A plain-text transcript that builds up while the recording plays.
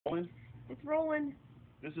rolling.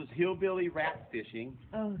 This is hillbilly rat fishing.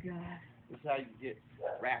 Oh, God. This is how you get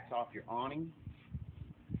rats off your awning.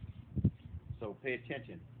 So pay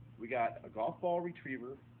attention. We got a golf ball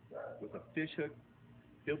retriever with a fish hook,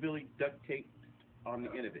 hillbilly duct tape on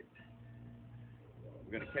the end of it.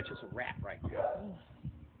 We're going to catch us a rat right now.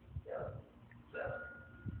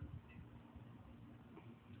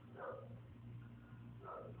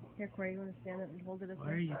 Here, Corey, you want to stand up and hold it up?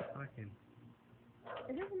 Why are you talking?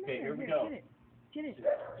 It doesn't matter. Okay, here we Here, go. Get it.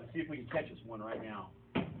 Let's see if we can catch us one right now.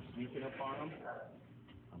 Sneaking up on them.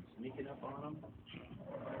 I'm sneaking up on them.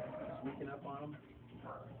 Sneaking up on them.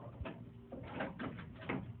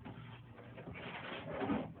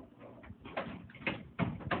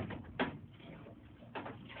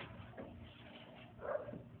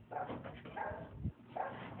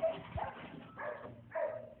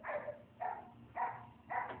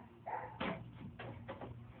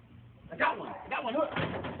 I got one hooked.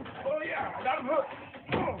 Oh yeah, I got him hooked.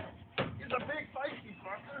 Oh, he's a big feisty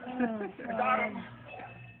fucker. I got him.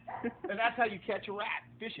 And that's how you catch a rat,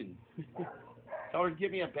 fishing. Tell her to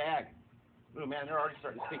give me a bag. Oh man, they're already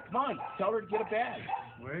starting to speak. Come on, tell her to get a bag.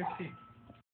 Where is she?